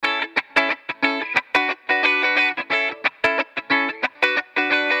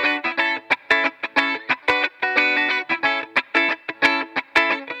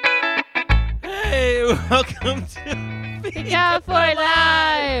Welcome to Fika for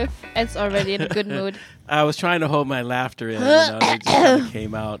Life. It's already in a good mood. I was trying to hold my laughter in. It just kind of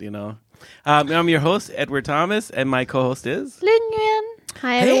came out, I'm your host, Edward Thomas, and my co-host is... Lin Nguyen.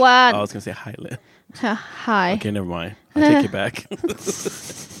 Hi, Hey. everyone. Oh, I was going to say hi, Lynn. Hi. Okay, never mind. I'll take it back.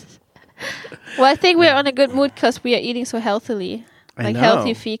 Well, I think we're on a good mood because we are eating so healthily. I Like know.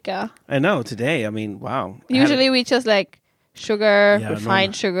 healthy fika. I know, today, wow. Usually we just sugar, Yeah,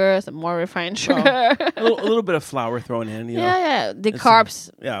 refined sugar, some more refined sugar. a little bit of flour thrown in, Yeah. The It's- carbs,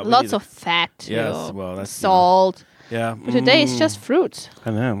 yeah, we lots need of fat too. Yes, well, that's, salt. Yeah. But today it's just fruits.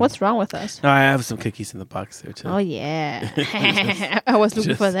 I know. What's wrong with us? No, I have some cookies in the box there, too. Oh yeah, I was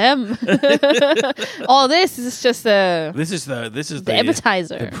looking for them. All this is just This is the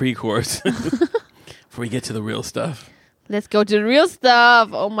appetizer. the pre-course before we get to the real stuff. Let's go to the real stuff.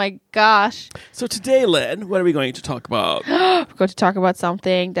 Oh my gosh. So today, Len, what are we going to talk about? We're going to talk about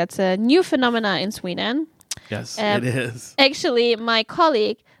something that's a new phenomena in Sweden. Yes, Um, it is. Actually, my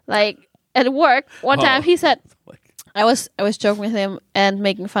colleague, at work, one time he said, I was joking with him and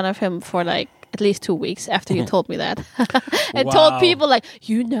making fun of him for at least 2 weeks after he told me that. And Wow. told people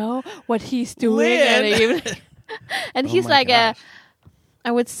what he's doing. Lynn. And Oh he's my gosh.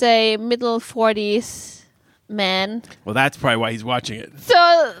 I would say middle 40s man. Well, that's probably why he's watching it.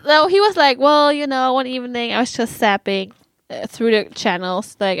 So he was like, well, one evening I was just zapping through the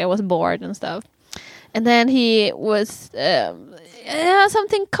channels, I was bored and stuff. And then he was,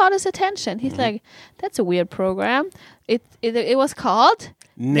 something caught his attention. He's like, that's a weird program. It was called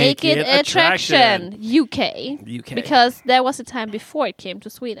Naked Attraction UK. Because that was the time before it came to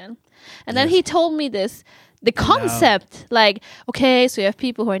Sweden. And then Yes. he told me the concept, okay, so you have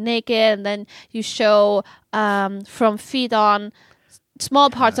people who are naked and then you show from feet on small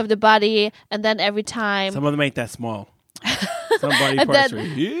parts of the body, and then every time... Some of them ain't that small. Some body And parts then- are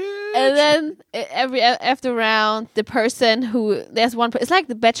huge. And then after round, the person there's one. It's like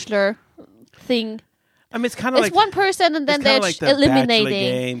the Bachelor thing. I mean, it's kind of It's like one person, and then it's they're kinda like the Bachelor eliminating.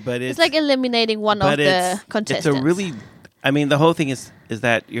 game, but It's like eliminating one of but the it's contestants. a really. I mean, the whole thing is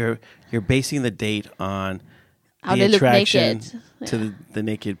that you're basing the date on How the they look attraction naked. to the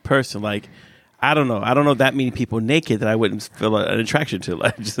naked person. I don't know that many people naked that I wouldn't feel an attraction to.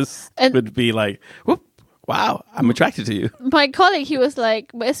 I just And- would be like, whoop, wow, I'm attracted to you. My colleague, he was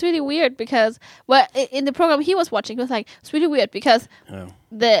like, but it's really weird because, in the program he was watching, he was like, it's really weird because Oh.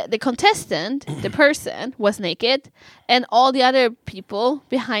 the contestant, the person, was naked, and all the other people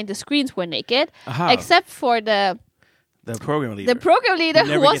behind the screens were naked, Aha. except for the program leader. program leader Who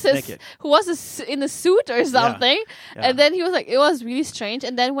never gets naked. who was in a suit or something. Yeah. And then he was like, it was really strange.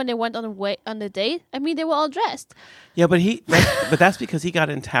 And then when they went on the date, I mean, they were all dressed. Yeah, but that's because he got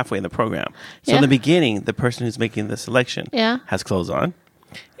in halfway in the program. So Yeah. in the beginning, the person who's making the selection Yeah. has clothes on,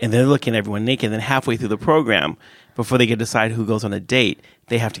 and they're looking at everyone naked. And then halfway through the program, before they can decide who goes on a date,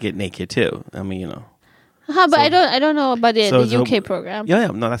 they have to get naked too. I mean, But I don't know about the UK program. Yeah,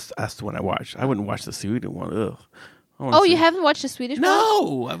 no, that's the one I watched. I wouldn't watch the Sweden one. Ugh. I wanna Oh, see- you haven't watched the Swedish one?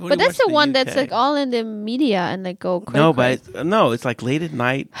 No, I've only But that's watched the one UK. that's all in the media and go crazy. No, but it's like late at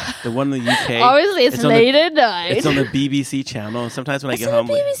night. The one in the UK. Obviously it's on late the, at night. It's on the BBC channel. Sometimes when I It's get on home,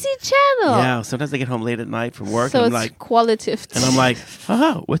 the BBC channel. yeah. Sometimes I get home late at night from work, So and it's I'm like, qualitative. and I'm like,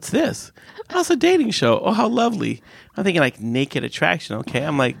 oh, what's this? Oh, it's a dating show. Oh, how lovely. I'm thinking Naked Attraction. Okay,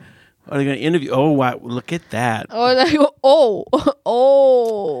 I'm like, are they going to interview? Oh, wow, look at that.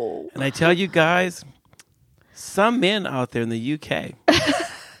 Oh. And I tell you guys, some men out there in the UK.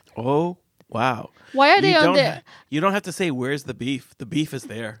 Oh, wow. Why are they on the... You don't have to say, where's the beef? The beef is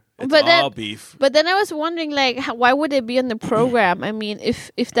there. It's But all then- beef. But then I was wondering, why would they be on the program? I mean,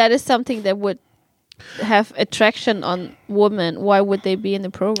 if that is something that would have attraction on women, why would they be in the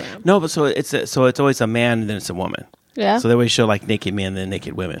program? No, but so it's always a man and then it's a woman. Yeah. So they always show naked men and then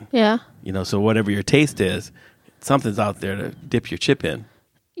naked women. Yeah. So whatever your taste is, something's out there to dip your chip in.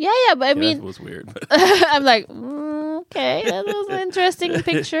 Yeah, but I Yeah, mean, that was weird. But I'm like, okay, that was an interesting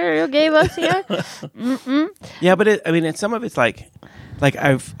picture you gave us here. yeah, but some of it's like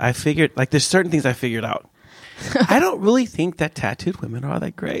I figured there's certain things I figured out. I don't really think that tattooed women are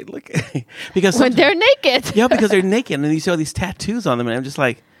that great. Look, because When they're naked. yeah, because they're naked and you see all these tattoos on them, and I'm just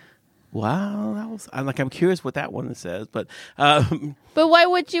like, wow, I'm curious what that one says, but But why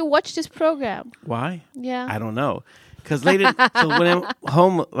would you watch this program? why? Yeah. I don't know. Because so when I'm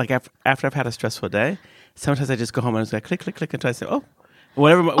home, after I've had a stressful day, sometimes I just go home and I just like click, click, click, and try to say, oh,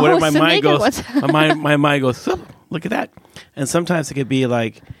 whatever my some mind naked goes, ones. my mind goes, oh, look at that. And sometimes it could be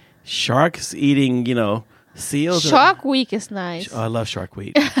like sharks eating, seals. Shark Week is nice. Oh, I love Shark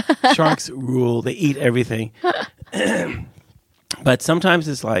Week. Sharks rule. They eat everything. But sometimes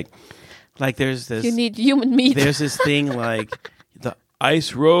it's like like there's this. You need human meat. There's this thing like the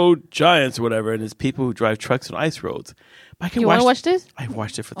ice road giants or whatever, and it's people who drive trucks on ice roads. But I can you want to watch this? I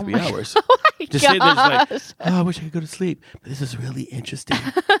watched it for Oh 3 my hours. Oh my Just sitting there, gosh. just like, oh, I wish I could go to sleep. But this is really interesting.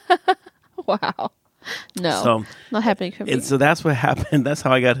 Wow. No, So, not happening for me. and so that's what happened. That's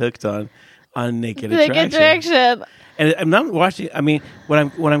how I got hooked on Naked Like Attraction. attraction. And I'm not watching. I mean, what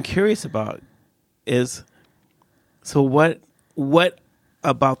I'm curious about is, so what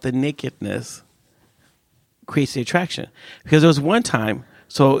about the nakedness creates the attraction? Because there was one time.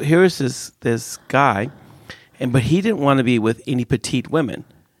 So here's this guy, but he didn't want to be with any petite women.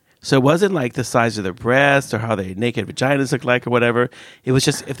 So it wasn't like the size of their breasts or how their naked vaginas look like or whatever. It was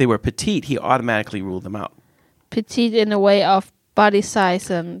just if they were petite, he automatically ruled them out. Petite in a way of body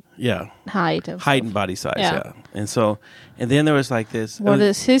size and Yeah. height. And Height stuff. and body size, Yeah. yeah. And then there was like this. What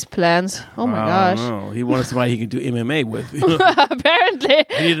is his plans? Oh my I gosh. don't know. He wanted somebody he could do MMA with. Apparently.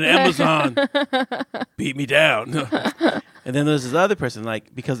 I need an Amazon. Beat me down. And then there's this other person,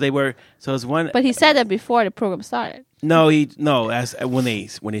 like, because they were, so it was one. But he said that before the program started. As when they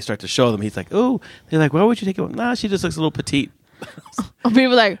start to show them, he's like, oh, they're like, why would you take it? Nah, she just looks a little petite.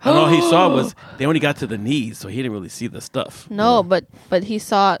 People like, And all he saw was, they only got to the knees, so he didn't really see the stuff. no, but he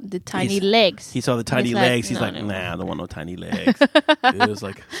saw the tiny legs. He saw the tiny He's like, legs. He's no, like, no. nah, I don't want no tiny legs. It was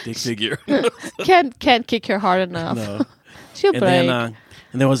like a stick figure. Can't kick her hard enough. No. She'll And break. then,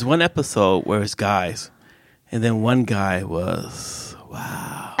 and there was one episode where it's guys, and then one guy was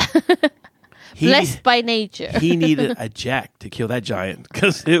wow. Blessed by nature. He needed a jack to kill that giant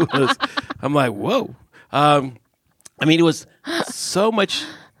because it was. I'm like, whoa. I mean, it was so much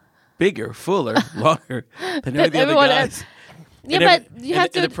bigger, fuller, longer than every other everyone guys. else. Yeah, And but every- you and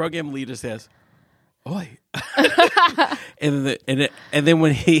have the, to. And the program leader says, "Oi," and then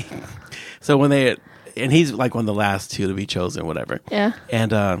when he, so when they, and he's like one of the last two to be chosen, whatever. Yeah.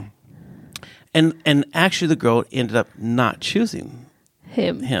 And actually, the girl ended up not choosing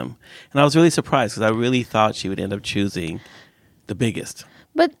Him. him, and I was really surprised because I really thought she would end up choosing the biggest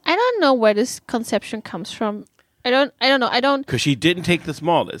But I don't know where this conception comes from. I don't know. I don't. because she didn't take the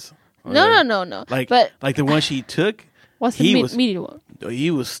smallest. No. Like the one she took, What's he the was medium one?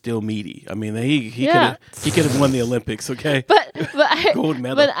 he was still meaty. I mean, he Yeah. could have won the Olympics. Okay, But Gold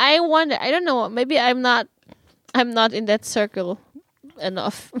medal. But I wonder. I don't know. Maybe I'm not in that circle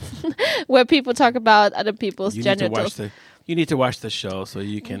enough where people talk about other people's genitals. You need to watch the show so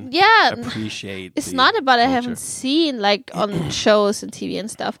you can Yeah. appreciate. It's the not about I culture. haven't seen like on shows and TV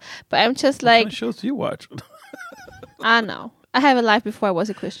and stuff, but I'm just What kind like of shows do you watch? I know. I have a life before I was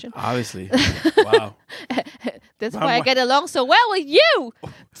a Christian. Obviously, wow. That's I'm why I wa- get along so well with you,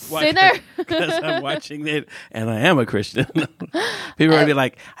 sinner. Because I'm watching it and I am a Christian. People are gonna be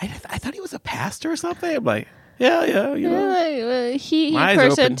like, I thought he was a pastor or something. I'm like, yeah, you know. He My eyes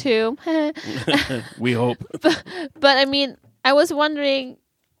person open. too. We hope. But I mean, I was wondering,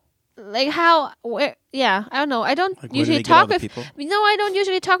 like where? Yeah, I don't know. I don't Like, where do usually they get all talk the with people? No, I don't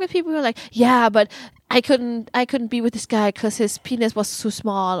usually talk with people who are like, yeah, but I couldn't be with this guy because his penis was too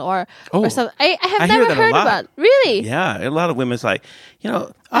small or something. I have I hear never that a heard lot. about. Really? Yeah, a lot of women's like,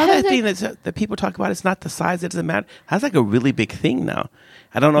 all I that have thing that people talk about, it's not the size, it doesn't matter. That's like a really big thing now.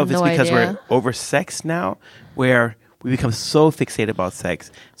 I don't know if it's No because idea. we're over sex now, where we become so fixated about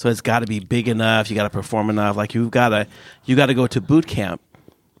sex. So it's got to be big enough, you got to perform enough. Like you got to go to boot camp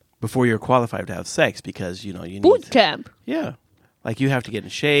before you're qualified to have sex because you need Boot camp. Yeah, like you have to get in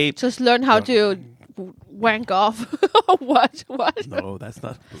shape. Just learn how to wank off. What? No, that's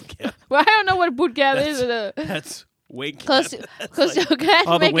not boot camp. Well, I don't know what boot camp is. That's wake. Because That's you can't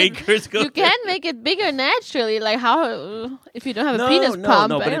all the make it, wankers go. you can't make it bigger naturally. Like how if you don't have a penis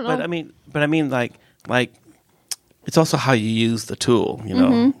pump? I don't know. But I mean, like it's also how you use the tool, you know.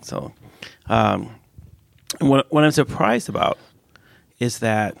 Mm-hmm. So, what I'm surprised about is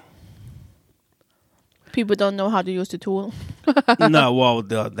that People don't know how to use the tool. no, well,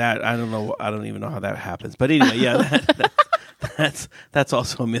 that I don't know. I don't even know how that happens. But anyway, yeah, that's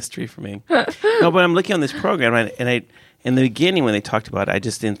also a mystery for me. No, but I'm looking on this program, and I in the beginning when they talked about it, I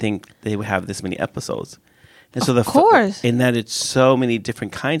just didn't think they would have this many episodes. And so Of course. in that it's so many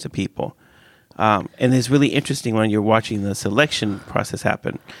different kinds of people, and it's really interesting when you're watching the selection process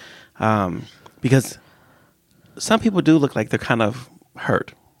happen, because some people do look like they're kind of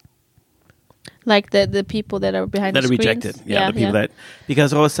hurt. Like the people that are behind That the are screens. rejected. Yeah, the people that,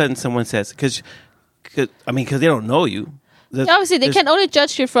 because all of a sudden someone says, because they don't know you. Obviously, they can only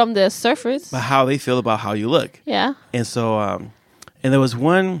judge you from the surface. But how they feel about how you look. Yeah. And so, and there was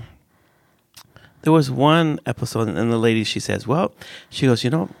one episode, and the lady, she says, well, she goes,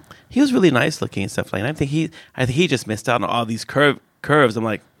 he was really nice looking and stuff like that. I think he just missed out on all these curves. I'm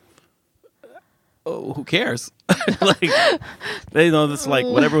like, oh, who cares? Like, it's like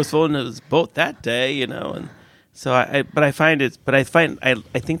whatever was floating in his boat that day, and so I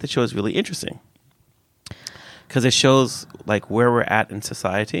think the show is really interesting because it shows like where we're at in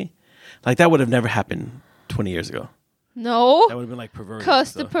society. Like that would have never happened 20 years ago. No. That would have been like perverted.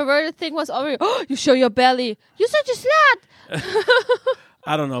 Because the perverted thing was already, you show your belly. You're such a slut.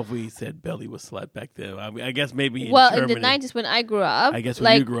 I don't know if we said belly was slut back then. I mean, I guess maybe in Germany. In the 90s when I grew up. I guess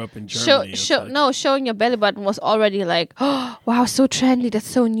when you grew up in Germany. Showing your belly button was already like, oh, wow, so trendy. That's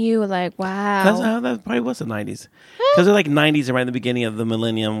so new. Like, wow. That probably was the 90s. Because they're like 90s are right in the beginning of the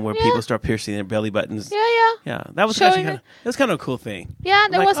millennium where people start piercing their belly buttons. Yeah, that was actually kind of a cool thing. Yeah,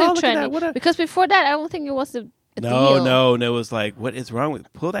 that was look trendy. at that. Because before that, I don't think it was a No, deal. it was like, what is wrong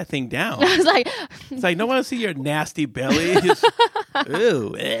with? Pull that thing down. I was like, it's like, no one to see your nasty belly.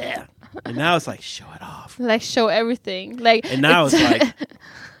 Ew, yeah. And now it's like, show it off. Like, show everything. Like, and now it's like,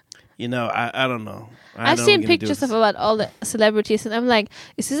 I don't know. I've seen pictures of about all the celebrities, and I'm like,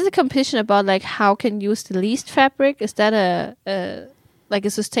 is this a competition about like how can use the least fabric? Is that a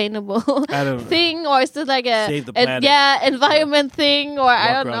sustainable thing, or is this like save the planet. Environment thing, or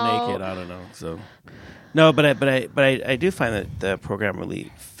I don't know. Naked, I don't know. So. No, but I do find that the program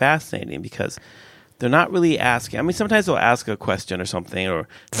really fascinating because they're not really asking. I mean, sometimes they'll ask a question or something, or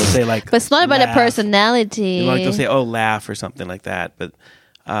they'll say like, but it's not about the personality. Like they'll say, "Oh, laugh" or something like that. But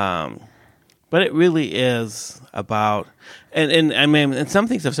it really is about, and I mean, and some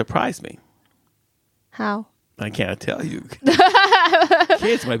things have surprised me. How? I can't tell you.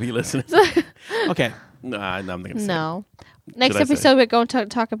 Kids might be listening. Okay, no, I'm not going to say. No. Next episode, we're going to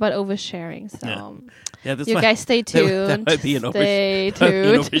talk about oversharing. So, you guys stay tuned. That might be an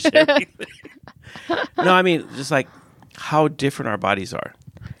oversharing. No, I mean, just like how different our bodies are.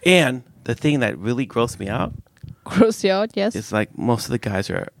 And the thing that really grossed me out. Gross you out, yes. It's like most of the guys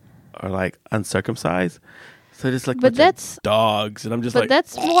are like uncircumcised. So just like but that's dogs. And I'm just but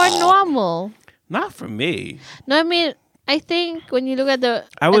that's more normal. Not for me. No, I mean, I think when you look at the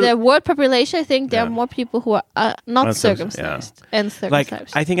world population, I think there are more people who are not circumcised and circumcised.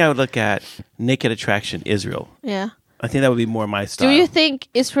 Like, I think I would look at Naked Attraction Israel. Yeah. I think that would be more my style. Do you think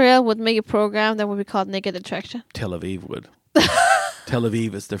Israel would make a program that would be called Naked Attraction? Tel Aviv would. Tel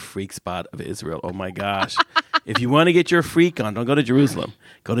Aviv is the freak spot of Israel. Oh my gosh. If you want to get your freak on, don't go to Jerusalem.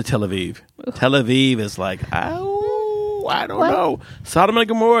 Go to Tel Aviv. Tel Aviv is like, I don't know. Sodom and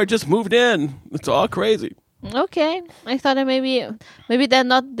Gomorrah just moved in. It's all crazy. Okay, I thought that maybe they're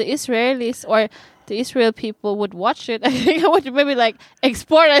not the Israelis or the Israel people would watch it. I think I would maybe like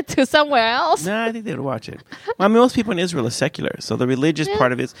export it to somewhere else. No, I think they would watch it. Well, I mean, most people in Israel are secular, so the religious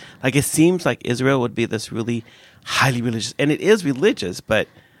part of it, like it seems like Israel would be this really highly religious, and it is religious, but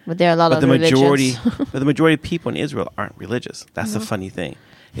there are a lot of the majority, religions. but the majority of people in Israel aren't religious. That's the funny thing.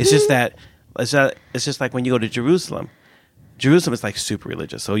 It's just that it's just like when you go to Jerusalem. Jerusalem is like super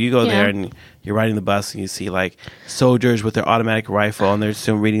religious. So you go there and you're riding the bus and you see like soldiers with their automatic rifle and they're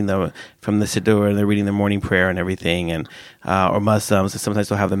still reading from the Siddur and they're reading their morning prayer and everything, and or Muslims, and sometimes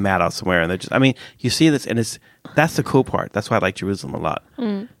they'll have the mat out somewhere and they're just, I mean, you see this and that's the cool part. That's why I like Jerusalem a lot.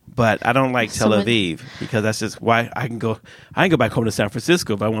 But I don't like Tel Aviv because that's just why I can go back home to San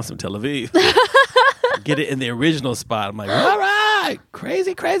Francisco if I want some Tel Aviv. Get it in the original spot. I'm like, all right,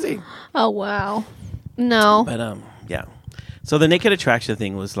 crazy. Oh wow. No. But yeah. So the Naked Attraction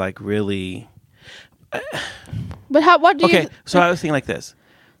thing was like really. But what do you? Okay, so I was thinking like this,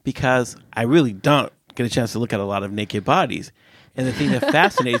 because I really don't get a chance to look at a lot of naked bodies, and the thing that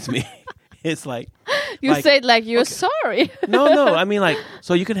fascinates me is like. You said like you're sorry. No. I mean, like,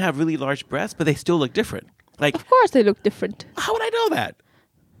 so you can have really large breasts, but they still look different. Like, of course they look different. How would I know that?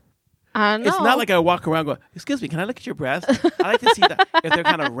 I don't know. It's not like I walk around and go, excuse me, can I look at your breasts? I like to see that if they're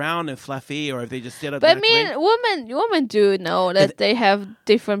kind of round and fluffy or if they just sit up. But I mean, women do know that they have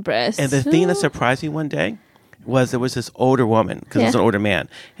different breasts. And the thing that surprised me one day was there was this older woman, because it was an older man.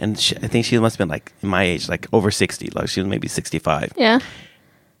 And I think she must have been like my age, like over 60. Like she was maybe 65. Yeah.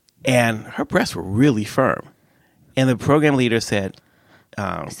 And her breasts were really firm. And the program leader said,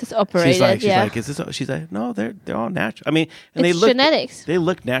 is this operated? She's like, is this? She's like, no, they're all natural. I mean, and it's genetics. They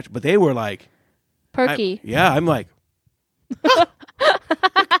look natural, but they were like perky. I'm like,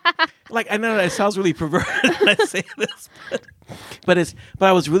 like I know that it sounds really perverted when I say this, but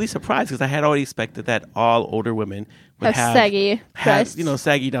I was really surprised because I had already expected that all older women would have saggy breasts,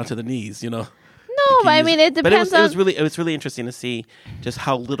 saggy down to the knees, No, but I mean, it depends. But it was really interesting to see just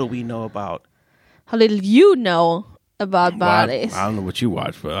how little we know about. How little you know about bodies. I don't know what you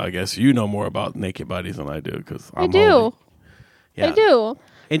watch, but I guess you know more about naked bodies than I do because I do. I do.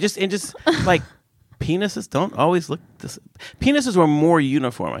 And just like penises don't always look. Penises were more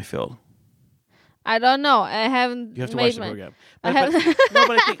uniform, I feel. I don't know. I haven't. You have to made watch the my- program. I But, have. no,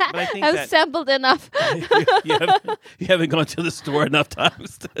 but I think I've that sampled enough. you haven't gone to the store enough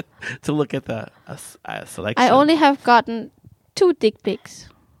times to look at the selection. I only have gotten 2 dick pics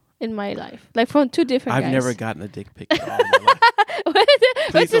in my life, like from 2 different I've guys. never gotten a dick pic at all in my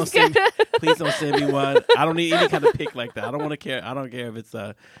life. Which is good. Please don't send me one. I don't need any kind of pic like that. I don't want to care. I don't care if it's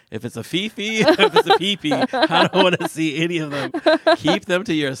a fifi, if it's a pee-pee. I don't want to see any of them. Keep them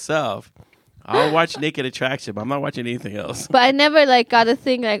to yourself. I'll watch Naked Attraction, but I'm not watching anything else. But I never like got a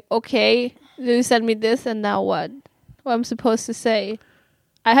thing like, okay, you send me this, and now what? What I'm supposed to say?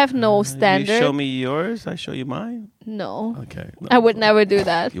 I have no standard. You show me yours, I show you mine. No, Okay. No. I would never do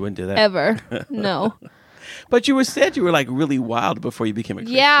that. You wouldn't do that Ever. No. But you said you were like really wild before you became a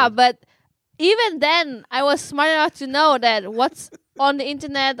Christian. Yeah, but even then, I was smart enough to know that what's on the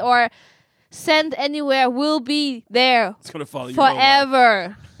internet or sent anywhere will be there It's gonna follow you your whole life.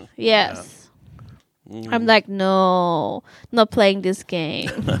 forever. Yes. I'm like, no, not playing this game.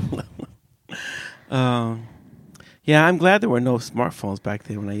 Yeah, I'm glad there were no smartphones back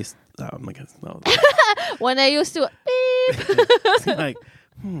then when I used. I'm not gonna. No. When I used to beep. It's like,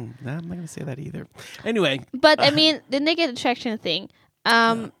 nah, I'm not gonna say that either. Anyway, But I mean, the naked attraction thing.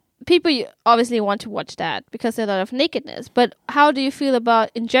 People obviously want to watch that because there's a lot of nakedness. But how do you feel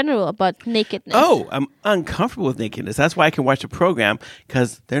in general about nakedness? oh, I'm uncomfortable with nakedness. That's why I can watch the program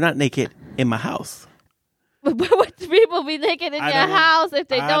because they're not naked in my house. But would people be naked in I your don't want- house if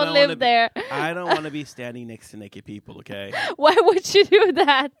they I don't don't live wanna be- there? I don't want to be standing next to naked people. Okay. Why would you do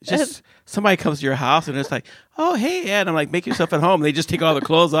that? Just somebody comes to your house and it's like, oh, hey, Ed. I'm like, make yourself at home. They just take all the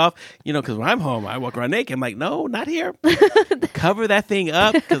clothes off, because when I'm home, I walk around naked. I'm like, no, not here. Cover that thing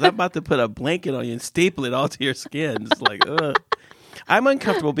up because I'm about to put a blanket on you and staple it all to your skin. It's like, ugh. I'm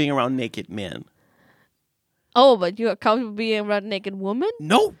uncomfortable being around naked men. Oh, but you're comfortable being around a naked woman?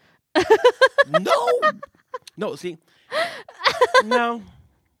 No. No, see. No.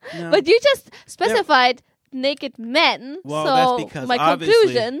 But you just specified naked men. Well, so that's because my obviously-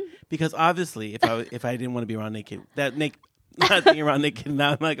 conclusion. Because obviously, if I didn't want to be around naked, not being around naked,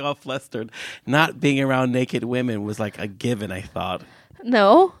 now I'm like all flustered. Not being around naked women was like a given, I thought.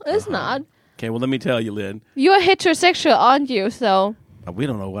 No, it's not. Okay, well, let me tell you, Lynn. You're heterosexual, aren't you? So We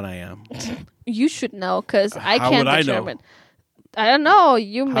don't know what I am. you should know because I How can't would I know? determine. I don't know.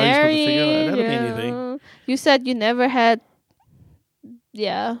 You How are you supposed to figure married. that out? That don't mean anything. You said you never had.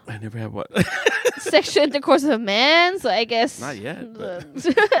 Yeah, I never have what? sexual intercourse with a man. So I guess Not yet. But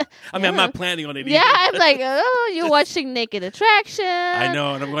yeah, I mean, I'm not planning on it either. I'm like, oh, you're watching Naked Attraction. I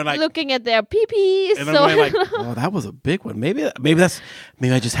know, and I'm going like, looking at their pee-pees. and So. I'm going like, oh, that was a big one. Maybe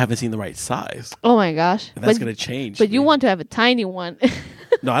I just haven't seen the right size. Oh my gosh! And that's going to change. But you want to have a tiny one.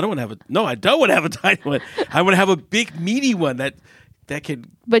 No, I don't want to have No, I don't want to have a tiny one. I want to have a big, meaty one that could.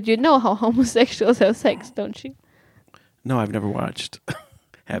 But you know how homosexuals have sex, don't you? No, I've never watched.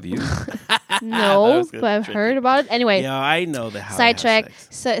 Have you? No, was good. but I've Tricky. heard about it. Anyway, Yeah, I know the how. sidetrack.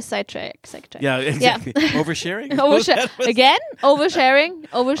 Sidetrack. Sidetrack. Yeah, exactly. Oversharing. Overshare again? Oversharing.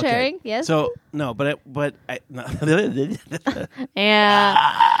 Okay. Yes. So no, but no.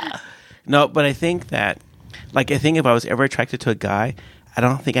 Yeah. No, but I think that, I think if I was ever attracted to a guy, I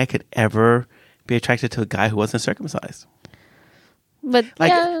don't think I could ever be attracted to a guy who wasn't circumcised. But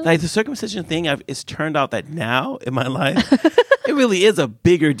yeah. Like the circumcision thing, it's turned out that now in my life, it really is a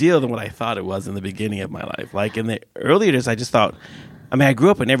bigger deal than what I thought it was in the beginning of my life. Like in the earlier days, I just thought, I grew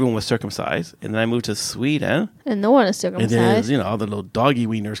up and everyone was circumcised, and then I moved to Sweden, and no one is and then circumcised. all the little doggy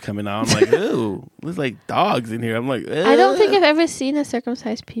wieners coming out. I'm like, ooh, there's like dogs in here. I'm like, I don't think I've ever seen a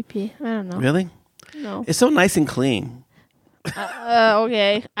circumcised pee-pee. I don't know. Really? No. It's so nice and clean.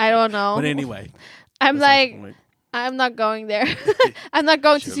 Okay. I don't know. But anyway, I'm besides like, the point. I'm not going there. I'm not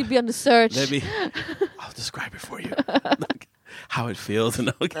going to be on the search. I'll describe it for you. How it feels.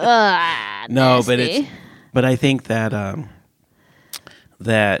 No, but Nasty. but I think that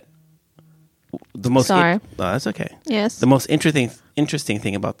that the most Sorry. that's okay. Yes. The most interesting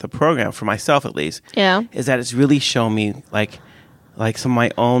thing about the program, for myself at least, Yeah. is that it's really shown me like some of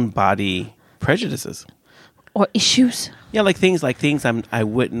my own body prejudices. Or issues. Yeah, like things I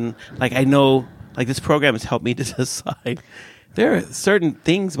wouldn't like. I know like this program has helped me to decide there are certain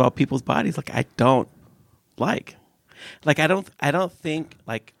things about people's bodies like I don't like. Like I don't think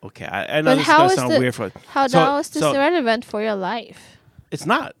like okay. I know But this is how gonna is sound the- weird for How now is this relevant for your life? It's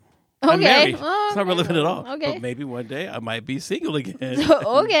not. I'm Okay. married. Oh, It's not okay. relevant at all. Okay. But maybe one day I might be single again.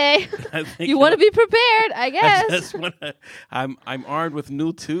 Okay. I think You want to be prepared, I I guess. just wanna. I'm armed with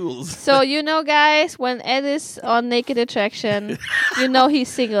new tools. So guys, when Ed is on Naked Attraction, he's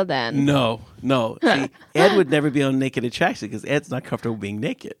single then. No. See, Ed would never be on Naked Attraction because Ed's not comfortable being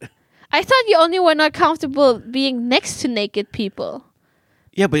naked. I thought you only were not comfortable being next to naked people.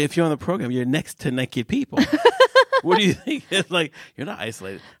 Yeah, but if you're on the program, you're next to naked people. What do you think? It's like you're not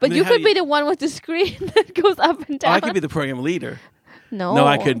isolated. But you could be the one with the screen that goes up and down. I could be the program leader. No,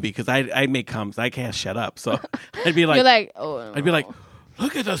 I couldn't be because I make comments. I can't shut up. So I'd be like, you're like, oh, no. I'd be like,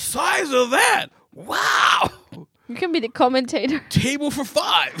 look at the size of that! Wow, you can be the commentator. table for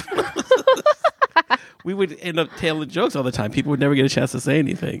 5. We would end up telling jokes all the time. People would never get a chance to say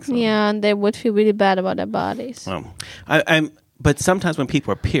anything. So. Yeah, and they would feel really bad about their bodies. But sometimes when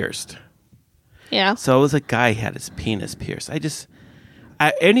people are pierced. Yeah. So it was a guy who had his penis pierced.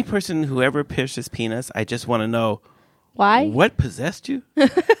 Any person who ever pierced his penis, I just want to know why. What possessed you?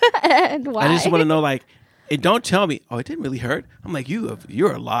 And why? I just want to know, like, and don't tell me, oh, it didn't really hurt. I'm like,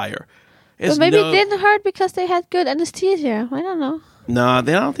 you're a liar. But maybe it didn't hurt because they had good anesthesia. I don't know. No, I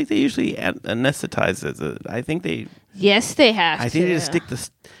don't think they usually anesthetize it. I think they. Yes, they have. I think they just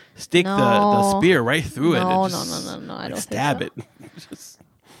stick the spear right through it. No, and just, no. I don't stab think so. it. Just,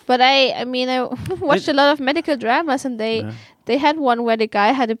 but I watched a lot of medical dramas, and they had one where the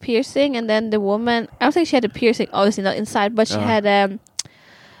guy had a piercing, and then the woman. I don't think she had a piercing, obviously not inside, but she had a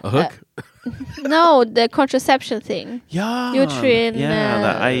hook. No, the contraception thing. Yeah. Uterine.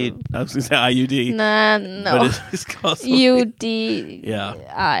 Yeah, I was going to say IUD. Nah, no. But it's called UD.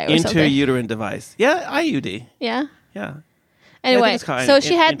 Yeah. Inter-uterine device. Yeah, IUD. Yeah. Yeah. Anyway, so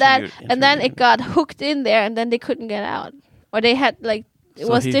she had that, and then it got hooked in there, and then they couldn't get out. Or they had, like, it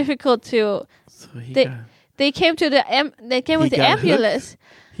was difficult to... So they came to they came with the ambulance.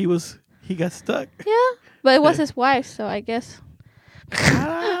 Hooked. He got stuck. Yeah, but it was his wife, so I guess...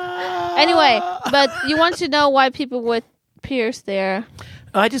 Anyway, but you want to know why people would pierce their...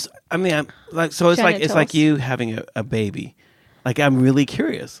 I'm like, so it's like you having a baby. Like, I'm really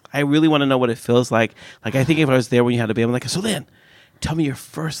curious. I really want to know what it feels like. Like, I think if I was there when you had a baby, I'm like, so then, tell me your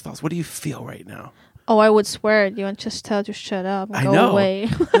first thoughts. What do you feel right now? Oh, I would swear at you and just tell you to shut up and go away.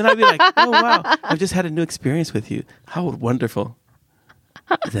 Then I'd be like, oh, wow, I've just had a new experience with you. How wonderful.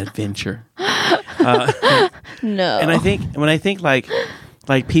 An adventure. No. And when I think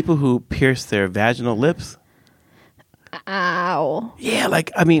like people who pierce their vaginal lips. Ow. Yeah,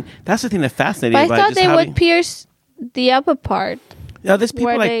 that's the thing that fascinates me. But I thought they would pierce the upper part. Yeah, there's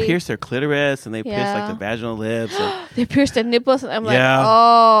people pierce their clitoris and they pierce like the vaginal lips. They pierce their nipples. And I'm like,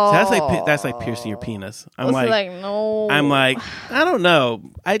 oh. So that's like piercing your penis. I'm like, no. I'm like, I don't know.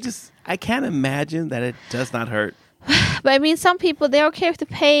 I can't imagine that it does not hurt. But I mean, some people, they're okay with the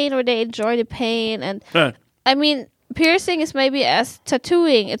pain or they enjoy the pain. And I mean, piercing is maybe as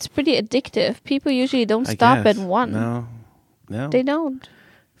tattooing. It's pretty addictive. People usually don't stop at one. No. They don't.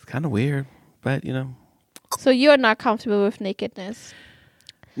 It's kind of weird, but So you're not comfortable with nakedness?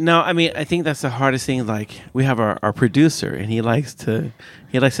 No, I mean, I think that's the hardest thing. Like, we have our producer, and he likes to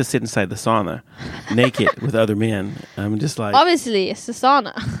sit inside the sauna, naked with other men. I'm just like, obviously, it's the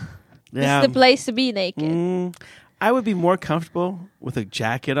sauna. Yeah, it's the place to be naked. I would be more comfortable with a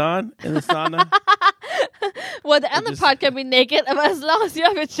jacket on in the sauna. Well, the other part can be naked, but as long as you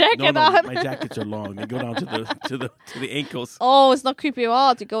have a jacket on. My jackets are long; they go down to the ankles. Oh, it's not creepy at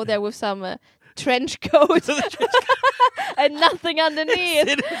all to go there with some trench coat and nothing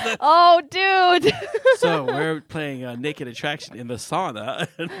underneath. Oh, dude! So we're playing Naked Attraction in the sauna.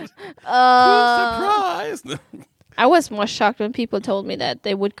 Surprise! I was more shocked when people told me that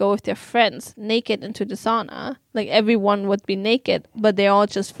they would go with their friends naked into the sauna. Like, everyone would be naked, but they're all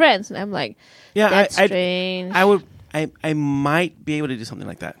just friends. And I'm like, that's strange. I might be able to do something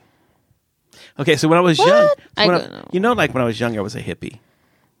like that. Okay, so when I was young, when I was young, I was a hippie.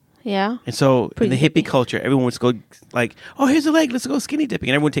 Yeah. And so in the hippie culture, everyone would go like, oh, here's a leg, let's go skinny dipping.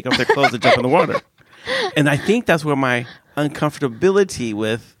 And everyone would take off their clothes and jump in the water. And I think that's where my uncomfortability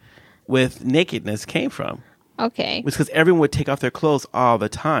with nakedness came from. Okay. It was because everyone would take off their clothes all the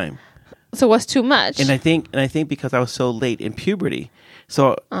time. So it was too much. And I think because I was so late in puberty.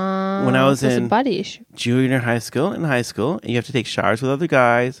 So when I was in junior high school, and you have to take showers with other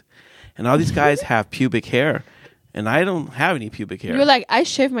guys, and all these guys have pubic hair, and I don't have any pubic hair. You're like, I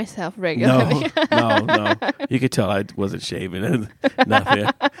shave myself regularly. No. You could tell I wasn't shaving. Nothing.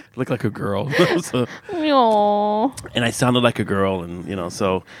 I looked like a girl. So, and I sounded like a girl, and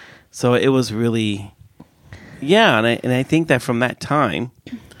so it was really. Yeah, and I think that from that time,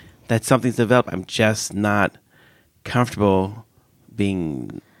 that something's developed. I'm just not comfortable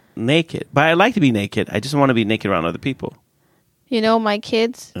being naked. But I like to be naked. I just want to be naked around other people. My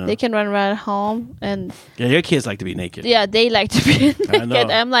kids, they can run around home. And yeah, your kids like to be naked. Yeah, they like to be naked. I know.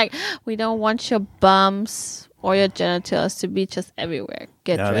 I'm like, we don't want your bums or your genitals to be just everywhere.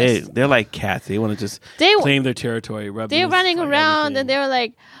 Get dressed. They're like cats. They want to just claim their territory. They're running around and they're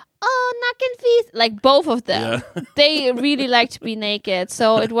like, oh, naken feet. Like both of them. Yeah. They really like to be naked.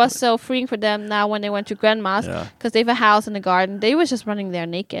 So it was so freeing for them now when they went to grandma's. Because they have a house in the garden. They was just running there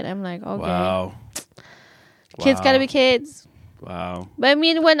naked. I'm like, okay. Wow. Kids gotta be kids. Wow. But I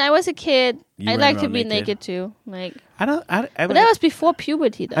mean, when I was a kid, I ran like to around be naked? naked too. Like, But that was before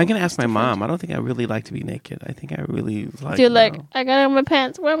puberty, though. I'm gonna ask my mom. I don't think I really like to be naked. I think I really like. You're like, I got on my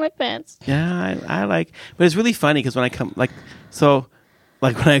pants. Where are my pants? Yeah, I like. But it's really funny because when I come, when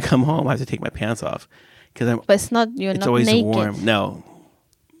I come home, I have to take my pants off because But it's not. You're it's not always naked. warm. No,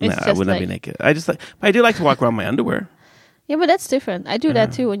 It's I just would not be naked. I just like, but I do like to walk around my underwear. Yeah, but that's different. I do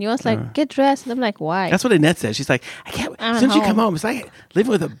that too. And yours like, get dressed. And I'm like, why? That's what Annette said. She's like, I can't. I'm As soon as you home. come home, it's like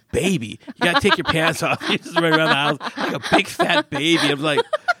living with a baby. You gotta take your pants off. You just run around the house like a big fat baby. I'm like,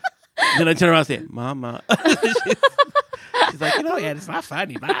 then I turn around and say, Mama. She's like, yeah, it's not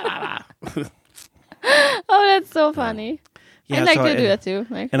funny. Blah, blah, blah. Oh, that's so funny. Yeah, I like so to do that too.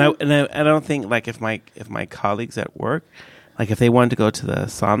 Like, And I don't think like if my colleagues at work, like if they wanted to go to the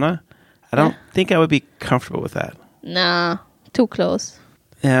sauna, I don't think I would be comfortable with that. nah, too close.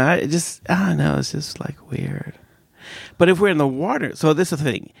 Yeah, I don't know. It's just like weird. But if we're in the water, so this is the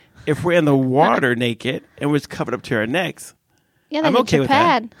thing. If we're in the water naked and we're just covered up to our necks, Yeah, like I'm in okay with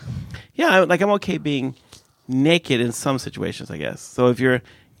that. Japan. yeah, I'm okay being naked in some situations, I guess. So if you're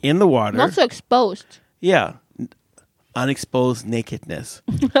in the water, Not so exposed. yeah, unexposed nakedness.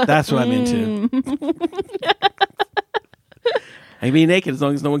 That's what I'm into. I can be naked as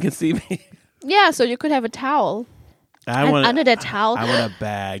long as no one can see me. Yeah, so you could have a towel. I want under that towel, I want a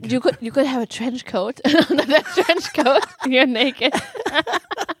bag. you could have a trench coat. Under that trench coat, you're naked.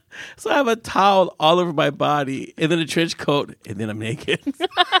 So I have a towel all over my body, and then a trench coat, and then I'm naked.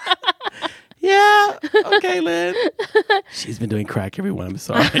 Yeah, okay, Lynn. She's been doing crack, everyone. I'm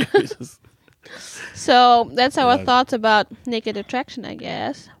sorry. So that's our thoughts about naked attraction, I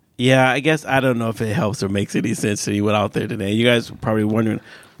guess. Yeah, I guess I don't know if it helps or makes any sense to anyone out there today. You guys are probably wondering,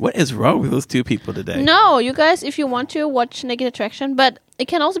 what is wrong with those two people today? No, you guys, if you want to, watch Naked Attraction, but it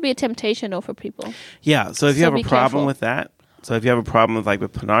can also be a temptation, though, for people. Yeah, so if you So have a be problem careful. with that, so if you have a problem with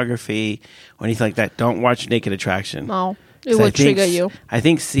with pornography or anything like that, don't watch Naked Attraction. No, it 'Cause I will think- trigger you. I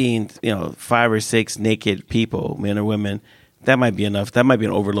think seeing 5 or 6 naked people, men or women, that might be enough. That might be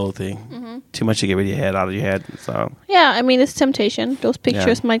an overload thing. Mm-hmm. Too much to get rid of your head, out of your head. So Yeah, I mean, it's temptation. Those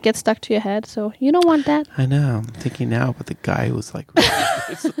pictures might get stuck to your head, so you don't want that. I know. I'm thinking now about the guy who was like.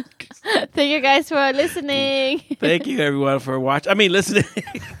 Thank you guys for listening. Thank you everyone for listening.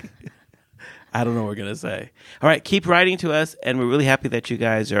 I don't know what we're gonna say. All right, keep writing to us, and we're really happy that you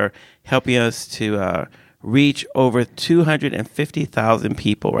guys are helping us to reach over 250,000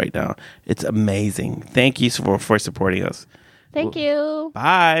 people right now. It's amazing. Thank you for supporting us. Thank you.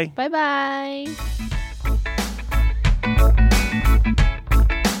 Bye. Bye-bye.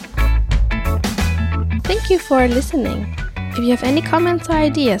 Thank you for listening. If you have any comments or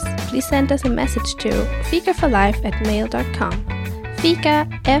ideas, please send us a message to fikaforlife@mail.com. Fika,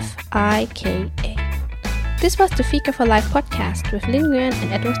 F-I-K-A. This was the Fika for Life podcast with Lin Nguyen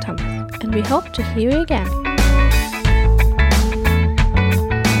and Edward Thomas, and we hope to hear you again.